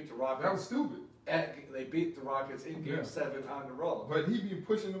season. They beat the Rockets. that was stupid. They beat the Rockets in Game Yeah. 7 on the road. But he be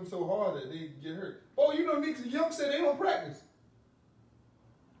pushing them so hard that they get hurt. Oh, you know, Nick Young said they don't practice.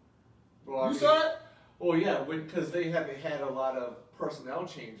 Well, I You mean- saw it? Well, yeah, because they haven't had a lot of personnel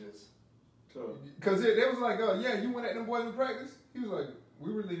changes. So Because they was like, yeah, you went at them boys in practice? He was like,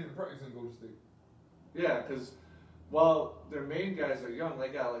 we really didn't practice in Golden State. yeah, because while their main guys are young, they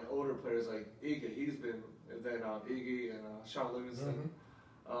got like older players like Iggy. He's been, and then Iggy and Sean Livingston.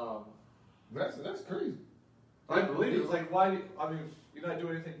 That's crazy. I believe it. Like, why? I mean, you're not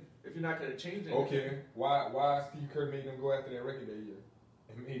doing anything if you're not going to change anything. Okay, why Steve Kerr made them go after that record that year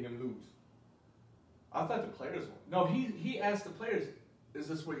and made them lose? I thought the players. No, he asked the players, "Is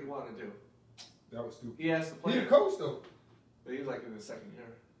this what you want to do?" That was stupid. He asked the He players. the coach though. But he was like in the second year.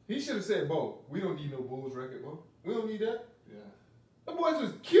 He should have said, Bo, we don't need no Bulls record, Bo. We don't need that. Yeah. The boys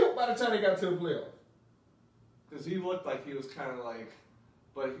was killed by the time they got to the playoffs. Because he looked like he was kind of like,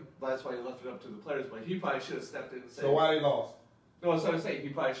 that's why he left it up to the players. But he probably should have stepped in and said. So why they lost? No, that's what I'm saying. He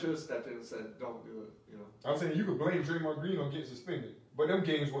probably should have stepped in and said, "Don't do it." You know. I'm saying you could blame Draymond Green on getting suspended, but them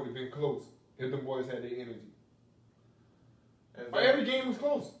games would have been close if them boys had their energy. And But every game was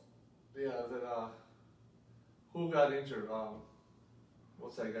close. yeah. Then who got injured?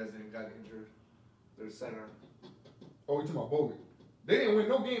 What's that guy's name? Got injured. Their center. Oh, we talking about Bogut. They didn't win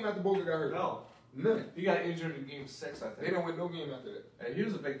no game after Bogut got hurt. No, None. he got injured in Game 6, I think. They didn't win no game after that. And he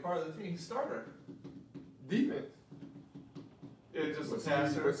was a big part of the team. He starter. Defense. Yeah, just a But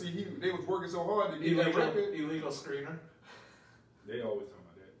passer. see, they was working so hard to get that record. Illegal screener. They always talk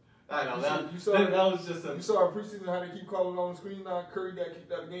about that. I know that. You saw- that was just a. You saw in preseason how they keep calling on the screen now. Curry got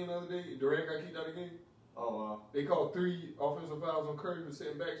kicked out of the game the other day. Durant got kicked out of the game. Oh wow. They called 3 offensive fouls on Curry for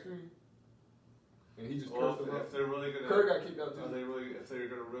setting back screen. And he just Well, cursed them out. if they're really gonna. Curry got kicked out Are too. they really? If they're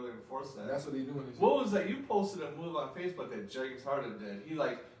gonna really enforce that. That's what they doing this year. What was that? You posted a move on Facebook that James Harden did.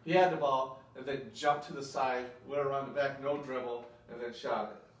 He had the ball and then jumped to the side, went around the back, no dribble, and then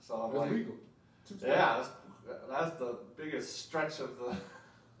shot it. So I'm That's like, legal. 2 steps. yeah, that's the biggest stretch of the.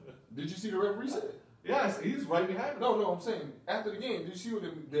 Did you see the referee said? Yeah, he's right behind him. No, I'm saying after the game, did you see what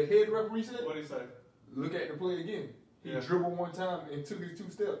the head referee said? What did he say? Look at the play again. He Yeah. dribbled one time and took his 2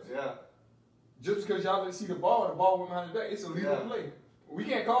 steps. Yeah. Just because y'all didn't see the ball went behind his back, it's a legal Yeah. play. We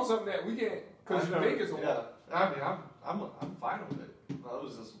can't call something that we can't because you think it's a yeah. law. I mean, I'm fine with it. That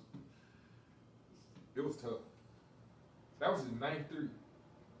was just. It was tough. That was his 9th 3.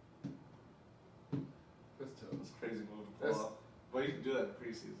 That's tough. It's a crazy move to That's- pull off. But you can do that in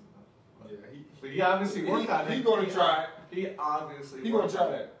preseason. Though. Yeah, But he obviously worked on it. He gonna try it. He obviously. He gonna worked try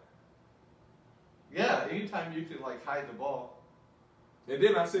on it. that. Yeah, anytime you can like hide the ball. And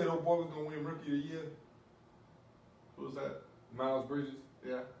then I said, oh boy, was gonna win Rookie of the Year. Who's that? Miles Bridges.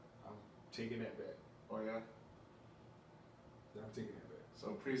 Yeah. I'm taking that back. Oh yeah. I'm taking that back.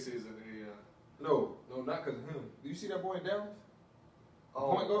 So preseason, he. No, not because of him. Do you see that boy in Dallas?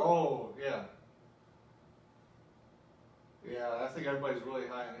 Oh, Point guard? oh yeah. Yeah, I think everybody's really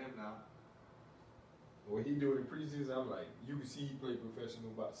high on him now. What he doing in preseason, I'm like, you can see he played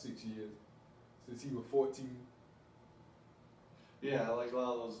professional about 6 years. Since he was 14. Yeah, like a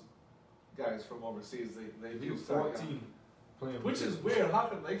lot of those guys from overseas, they He do was start 14. young. Playing Which is professional. weird. How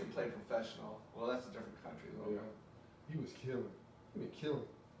come they can play professional? Well, that's a different country, though. Yeah. He was killing. He been killing.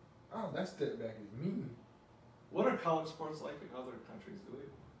 Oh, that step back is mean. What are college sports like in other countries? Do they?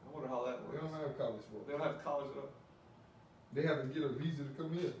 I wonder how that They works. don't have college sports. They don't have college at all. They have to get a visa to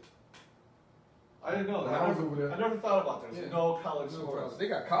come here. I didn't know When that. I was over there- I never thought about there's Yeah. no college No sports. college. They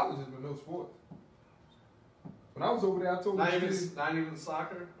got colleges but no sports. When I was over there, I told Not the even, kid- not even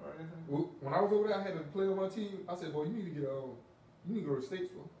soccer or anything. when I was over there, I had a player on my team. I said, boy, you need to get you need to go to the States,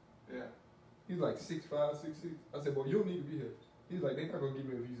 bro. Yeah. He's like 6'5", 6'6". I said, boy, you don't need to be here. He's like, they're not gonna give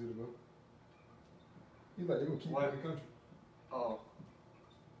me a visa to go. He's like, they're gonna keep him in the country. Oh,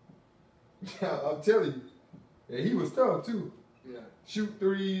 Yeah, I'm telling you. Yeah, he was tough too. yeah. Shoot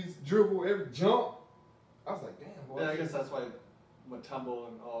threes, dribble, every jump. I was like, damn, boy. Yeah, I guess that's why Mutombo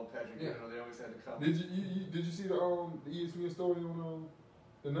and Patrick, Yeah. they always had to come. Did you see the ESPN story on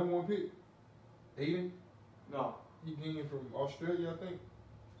the #1 pick, Aiden? No. He came from Australia, I think,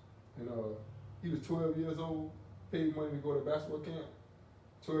 and he was 12 years old. Paid money to go to basketball camp.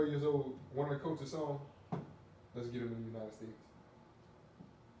 12 years old. One of the coaches saw him. Let's get him in the United States.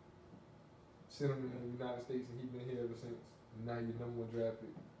 Sent him in the United States, and he's been here ever since. And now he's #1 draft pick.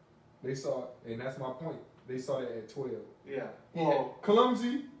 They saw, and that's my point. They saw that at 12. Yeah. He Well, had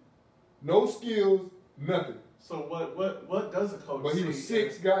clumsy, no skills, nothing. so what does the coach But he see? was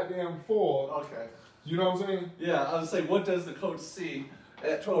 6'4". Okay. You know what I'm saying? Yeah, I was saying, what does the coach see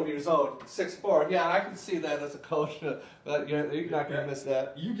at 12 years old? 6'4". Yeah, I can see that as a coach. But you're not going to miss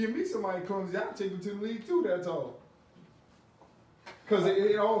that. You give me somebody clumsy, I'll take him to the league too, that's all. Because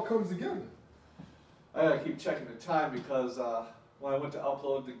it all comes together. I gotta keep checking the time because when I went to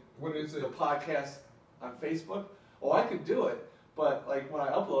upload What did it say? the podcast on Facebook, I could do it, but like when I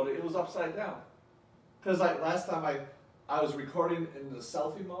uploaded it, it was upside down. Because like last time I was recording in the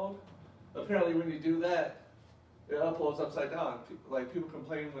selfie mode. Apparently, when you do that, it uploads upside down. Like people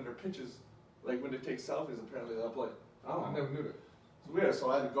complain when their pictures, like when they take selfies, apparently they upload. Oh, I never knew that. It's weird. So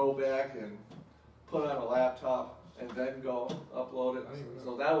I had to go back and put it on a laptop and then go upload it. I didn't even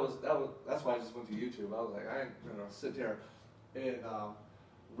So that's why I just went to YouTube. I was like, I ain't gonna sit there and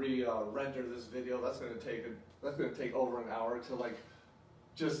render this video. That's gonna take over an hour to like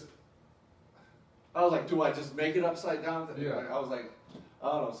just. I was like, do I just make it upside down? Yeah. I was like, I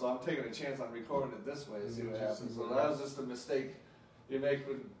don't know. So I'm taking a chance on recording it this way to see what happens. So that was just a mistake you make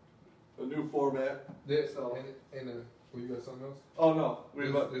with a new format. Yeah, So- well, you got something else? Oh no,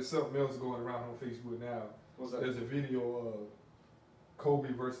 There's something else going around on Facebook now. what's that? There's a video of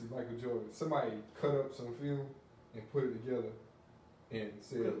Kobe versus Michael Jordan. Somebody cut up some film and put it together and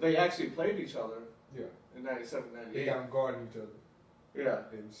said, They actually played each other yeah, in 97, they 98. got them guarding each other. Yeah,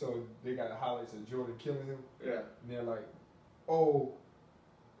 And so they got highlights of Jordan killing him. yeah. And they're like, oh,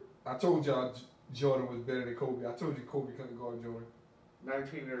 I told y'all Jordan was better than Kobe. I told you Kobe couldn't guard Jordan.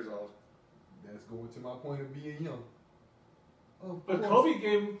 19 years old. That's going to my point of being young. Of But course. Kobe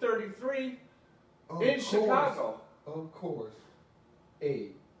gave him 33 Of in course. Chicago. Of course.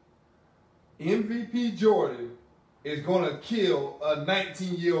 MVP Jordan is going to kill a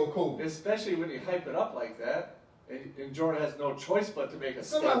 19-year-old Kobe. Especially when you hype it up like that. And Jordan has no choice but to make a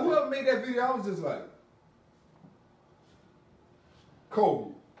Somebody, statement. whoever made that video, I was just like,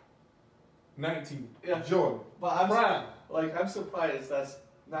 Kobe, 19, Yeah. Jordan, But I'm prime. I'm surprised that's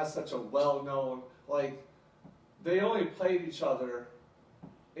not such a well-known, they only played each other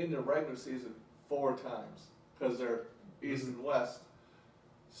in the regular season 4 times because they're East and West.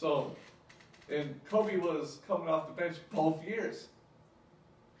 So, and Kobe was coming off the bench both years.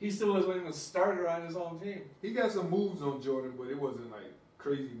 He still wasn't even a starter on his own team. He got some moves on Jordan, but it wasn't like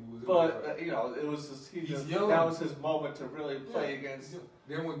crazy moves. It But, was like, it was just, He's young. that was his moment to really play against.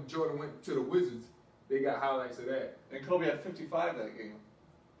 Then when Jordan went to the Wizards, they got highlights of that. And Kobe had 55 that game.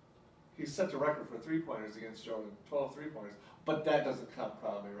 He set the record for 3-pointers against Jordan, 12 3-pointers. But that doesn't count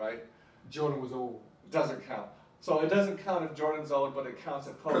probably, right? Jordan was old. It doesn't count. So it doesn't count if Jordan's old, but it counts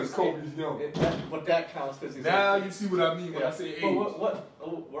if Because Kobe's Kobe's young. But that counts because he's Now 18. you see what I mean when I say age.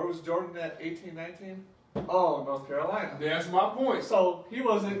 But where was Jordan at 18, 19? Oh, North Carolina. That's my point. So he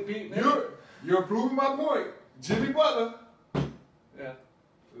wasn't beating him. You're proving my point. Jimmy Butler Yeah.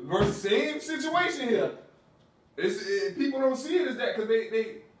 versus same situation here. People don't see it as that because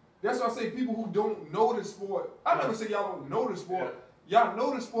they. That's why I say people who don't know the sport. I never say y'all don't know the sport. Y'all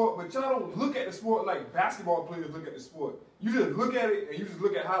know the sport, but y'all don't look at the sport like basketball players look at the sport. You just look at it and you just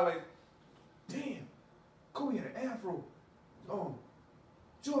look at highlights. Damn, Kobe had an afro.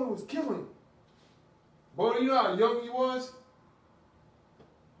 Jordan was killing him. Boy, you know how young he was?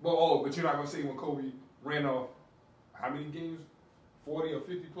 But you're not gonna say when Kobe ran off how many games? 40 or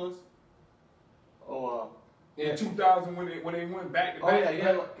 50 plus? In 2000 when they went back to back.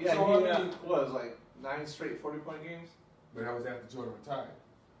 So, he was like 9 straight 40-point games. But that was after Jordan retired.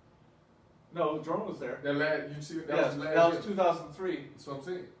 No, Jordan was there. That last, you see, that was last that year. was 2003. That's what I'm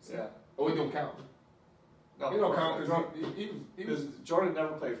saying. Yeah. Oh, it don't count. No, It don't count Jordan, because he was. because Jordan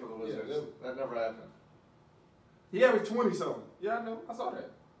never played for the Wizards. Yeah, that never happened. He averaged 20 something. Yeah, I know. I saw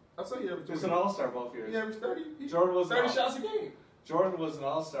that. I saw he averaged 20. He was an all-star both years. He averaged 30. Jordan was 30 shots a game. Jordan was an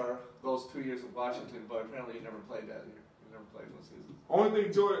all-star those 2 years with Washington, but apparently he never played that year. He never played those seasons. Only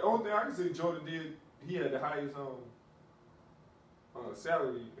thing I can say Jordan did, he had the highest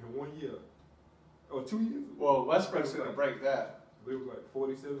salary in 1 year. or 2 years. Well, Westbrook's going to break that. It was like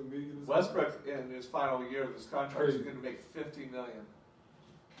 47 million. Or something. Westbrook, in his final year of his contract, is Crazy. going to make $50 million.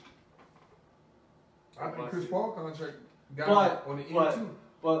 I think Chris Paul contract got But- on the end but- too.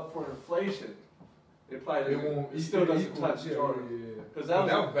 But for inflation, it probably It won't. it still doesn't equal- touch yeah, Jordan. Yeah. Because But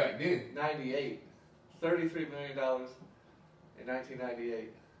that was was back then. 98. $33 million in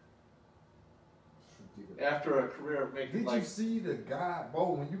 1998. After a career of making Did like you see the guy,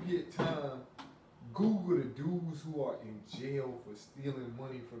 Bo? When you get time, Google the dudes who are in jail for stealing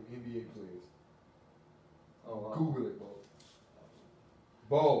money from NBA players. oh, wow. Google it, Bo.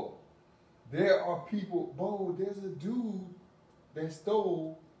 Bo, there are people. Bo, there's a dude that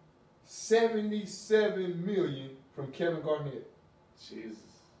stole $77 million from Kevin Garnett. Jesus.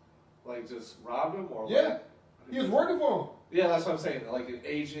 Like just robbed him or Yeah, like, he was working for him. Yeah, that's what I'm saying. Like an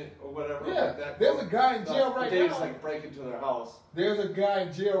agent or whatever. Yeah, like that. there's a guy in jail right they now. just like break into their house. There's a guy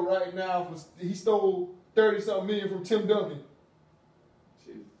in jail right now for he stole 30-something million from Tim Duncan.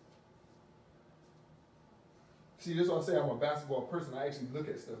 Jesus. See, that's why I say I'm a basketball person. I actually look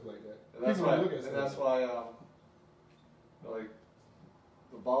at stuff like that. And that's People why. don't look at And stuff. that's why. Like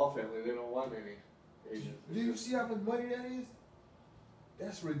the Ball family, they don't want any agents. Do you see how much money that is?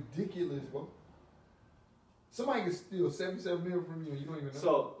 That's ridiculous, bro. Somebody can steal 77 million from you and you don't even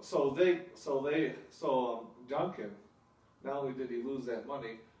know. So Duncan, not only did he lose that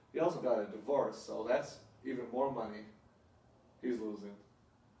money, he also got a divorce. So that's even more money he's losing.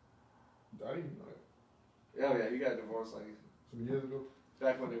 I didn't even know that. Yeah, he got divorced like Some years ago.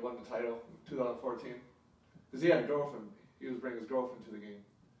 back when they won the title, 2014. Because he had a girlfriend. He was bringing his girlfriend to the game.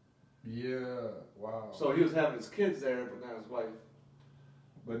 Yeah, wow. So he was having his kids there, but not his wife.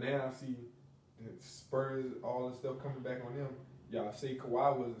 But now I see that Spurs, all the stuff coming back on them. Y'all say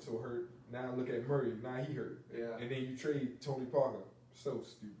Kawhi wasn't so hurt. Now look at Murray. Now he hurt. Yeah. And then you trade Tony Parker. So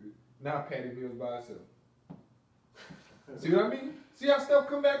stupid. Now Patty Mills by herself. See what I mean? See how stuff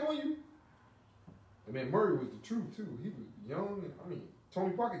come back on you? And then Murray was the truth too. He was young. I mean,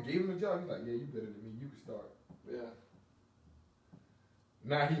 Tony Parker gave him a job. He's like, yeah, you better than me. You can start. Yeah.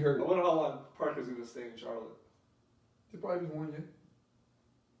 Now he hurt. I wonder how long Parker's going to stay in Charlotte. It's probably just 1 year.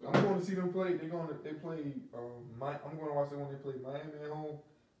 I'm going to see them play. They play. I'm going to watch them when they play Miami at home,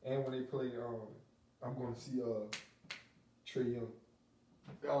 and when they play. I'm going to see Trae Young.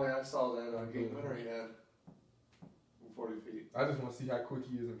 Oh yeah, I saw that game winner he had from 40 feet. I just want to see how quick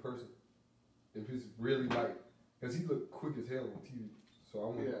he is in person. If it's really like, because he looked quick as hell on TV. So I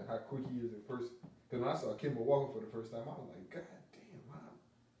want how quick he is in person. Because when I saw Kemba Walker for the first time, I was like, God damn,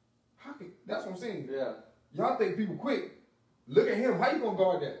 how can? That's what I'm saying. Yeah. Y'all think people quick. Look at him. How you gonna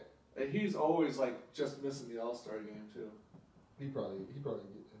guard that? And he's always like just missing the All-Star game too. He probably get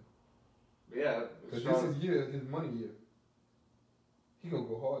that. Yeah. Because this is his money year. He gonna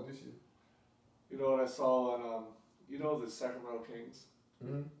go hard this year. You know what I saw on the Sacramento Kings?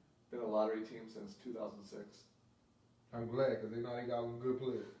 Mm-hmm. Been a lottery team since 2006. I'm glad because they know they got some good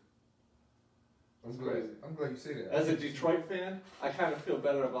players. It's crazy. I'm glad you say that. As a Detroit fan, I kind of feel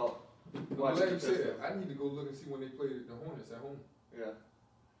better about I'm watching glad the you say Pistons. that. I need to go look and see when they play the Hornets at home. Yeah.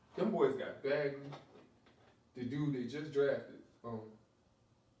 Them boys got Bagley, the dude they just drafted from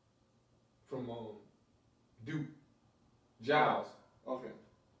Duke, Giles, Okay.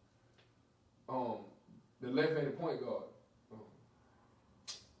 the left-handed point guard. I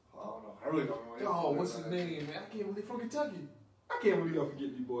don't know. I really don't know. Oh, what's his name, man? I can't believe from Kentucky. I can't believe I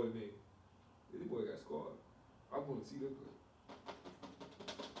forget these boys' name. This boy got squad. I want to see them play.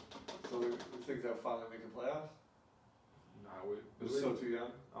 So you think they'll finally make the playoffs? Nah, wait. They're still too young.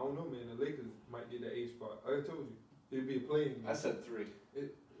 I don't know, man. The Lakers might get that 8 spot. I told you. It'd be a play-in game. I said 3.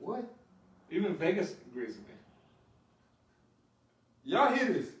 What? Even Vegas agrees with me. Y'all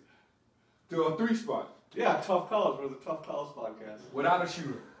hear this? To a 3 spot. Yeah, Tough Calls. We're the Tough Calls podcast. Without a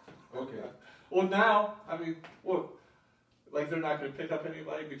shooter. Okay. Well, now, I mean, like they're not going to pick up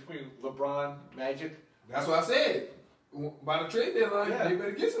anybody between LeBron, Magic. That's what I said. By the trade deadline, Yeah. they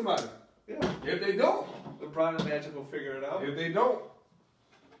better get somebody. Yeah. If they don't. LeBron and Magic will figure it out. If they don't.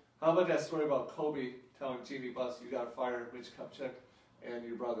 How about that story about Kobe telling Jeannie Buss, you got to fire Mitch Kupchak and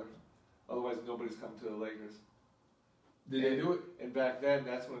your brother. Otherwise, nobody's coming to the Lakers. Did they do it? And back then,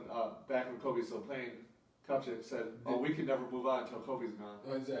 that's when, back when Kobe's still playing, Kupchak said, we can never move on until Kobe's gone.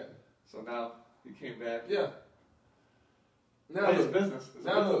 Oh, exactly. So now, he came back. Yeah. Now Hey, it's look. business. It's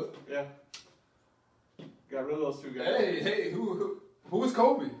Now business. look. Yeah. Got rid of those 2 guys. Hey, who is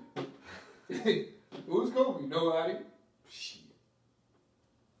Kobe? Who is Kobe? Nobody. Shit.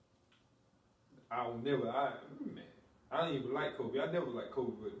 I don't I don't even like Kobe. I never liked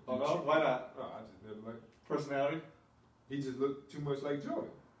Kobe, but Oh no? Why not? I just never liked him. Personality? He just looked too much like Jordan.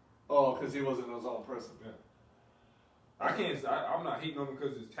 Oh, because he wasn't his own person. Yeah. I'm not hating on him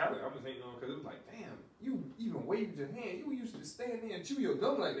because of his talent. I'm just hating on him because it was like, damn, you even waved your hand. You used to stand there and chew your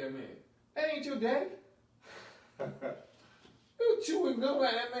gum like that man. That ain't your daddy. You chewing gum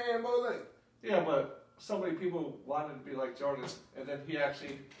like that man, bro. Like, Yeah, but so many people wanted to be like Jordan, and then he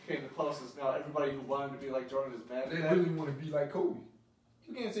actually came the closest. Now everybody who wanted to be like Jordan is mad they at that. really want to be like Kobe.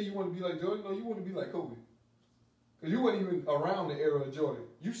 You can't say you want to be like Jordan. No, you want to be like Kobe. Because you weren't even around the era of Jordan.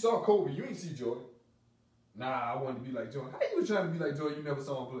 You saw Kobe. You ain't see Jordan. Nah, I wanted to be like Jordan. How you was trying to be like Jordan? You never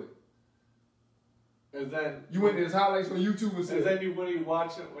saw him play. And then You went to his highlights on YouTube and said, And then when you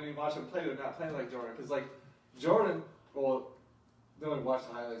watch him play, they're not playing like Jordan. Because like Jordan, well, they only watch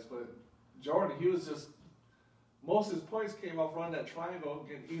the highlights, but Jordan, he was just most of his points came off running that triangle,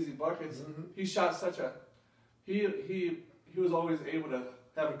 getting easy buckets. Mhm. He shot such a he was always able to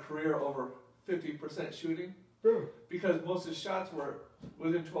have a career over 50% shooting "Bro, because most of his shots were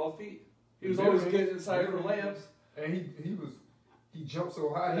within 12 feet. He was Yeah, always man. getting inside for Yeah, man. layups. and he jumped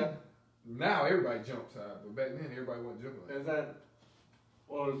so high. Yeah. Now everybody jumps high, but back then everybody wasn't jumping. Like And then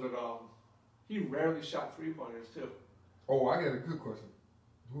what was it? He rarely shot 3-pointers too. Oh, I got a good question.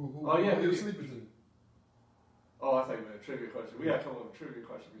 Who Oh, yeah, who your who- sleeper team? Oh, I thought you meant a trivia question. We had come up with a trivia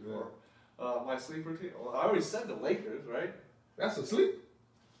question before. My sleeper team. Well, I already said the Lakers, right? That's a sleep.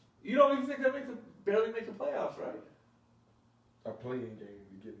 You don't even think they barely make the playoffs, right? A playing game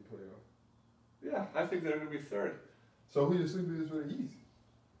to get in the playoff. Yeah, I think they're going to be third. So who your sleeper is for the East?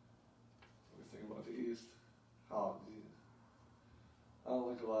 Let me think about the East. Oh, Jesus. I don't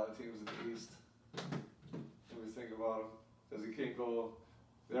like a lot of teams in the East. Let me think about them. Because you can't go.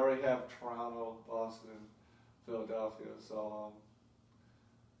 They already have Toronto, Boston, Philadelphia. So,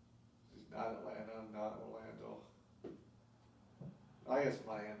 not Atlanta, not Orlando. I guess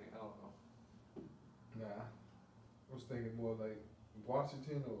Miami. I don't know. Nah, I was thinking more like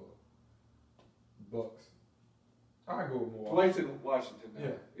Washington or Bucks. I go with Milwaukee. Dwight's in Washington now.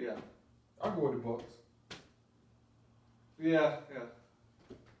 Yeah. Yeah. I go with the Bucks. Yeah,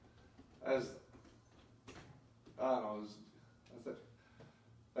 yeah. As I don't know,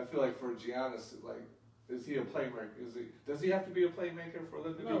 I feel like for Giannis, like, is he a playmaker? Does he have to be a playmaker for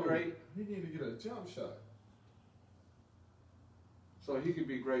them to be great? He need to get a jump shot. So he could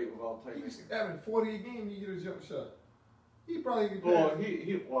be great without He's playmaking. having 40 a game. You get a jump shot. He probably could. Well, pass.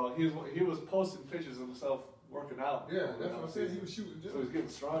 he was posting pictures of himself working out. Yeah, that's what I said. He was shooting So he's jump. getting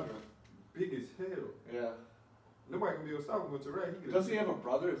stronger. Big as hell. Yeah. Nobody can be unstoppable with Terrell. Does he have a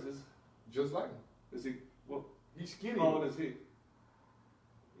brother? Just like him. Is he? What? He's skinny. How old is he?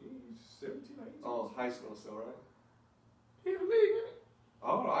 He's 17 or 18. Oh, high school still, right? He in the league, ain't he?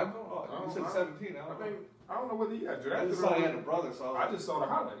 Oh, I don't know. I You don't said know. 17. I I don't know. think I don't know whether he got I drafted. just or saw he not. had a brother, so I just saw the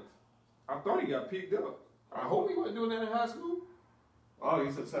highlights. I thought he got picked up. I hope he wasn't doing that in high school. Oh,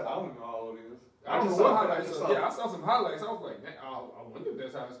 you said I don't know how old he is. I don't know just what saw- highlights. just are. saw- Yeah, I saw some highlights. I was like, man, I wonder if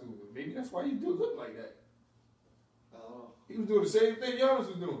that's high school. But maybe that's why he do look like that. I don't know. He was doing the same thing Giannis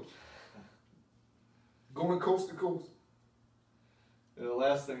was doing. Going coast to coast. And the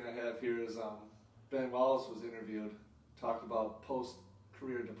last thing I have here is Ben Wallace was interviewed, talked about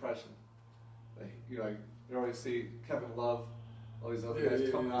post-career depression. Like, you always see Kevin Love, all these other guys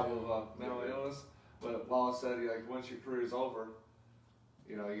coming out of mental illness, but Wallace said, once your career's over,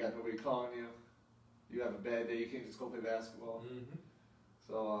 you got nobody calling you. You have a bad day, you can't just go play basketball. Mm-hmm.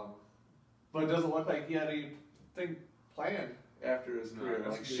 So, but it doesn't look like he had anything planned after his No, career.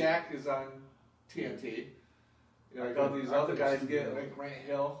 that's Like good. Shaq is on TNT. Like all these I other could've guys seen get, that. like Grant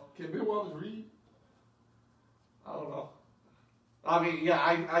Hill. Can Bill Wallace read? I don't know. I mean, yeah,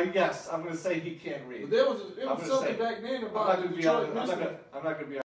 I guess I'm gonna say he can read. But there was I'm gonna something say- back then I'm about not gonna be Detroit I'm not Pistons. gonna be